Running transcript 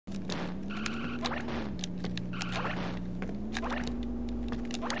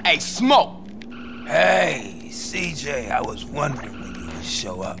Hey, Smoke! Hey, CJ, I was wondering when you would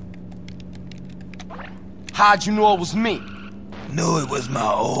show up. How'd you know it was me? Knew it was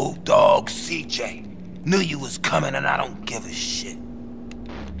my old dog, CJ. Knew you was coming and I don't give a shit.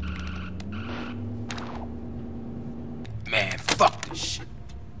 Man, fuck this shit.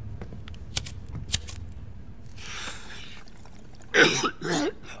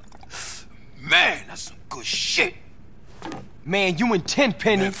 Man, that's some good shit. Man, you and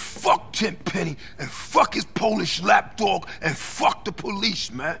Tenpenny. Man, fuck Tenpenny, and fuck his Polish lapdog, and fuck the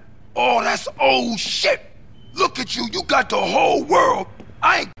police, man. Oh, that's old shit. Look at you, you got the whole world.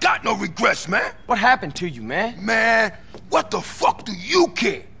 I ain't got no regrets, man. What happened to you, man? Man, what the fuck do you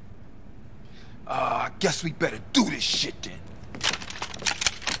care? I guess we better do this shit then.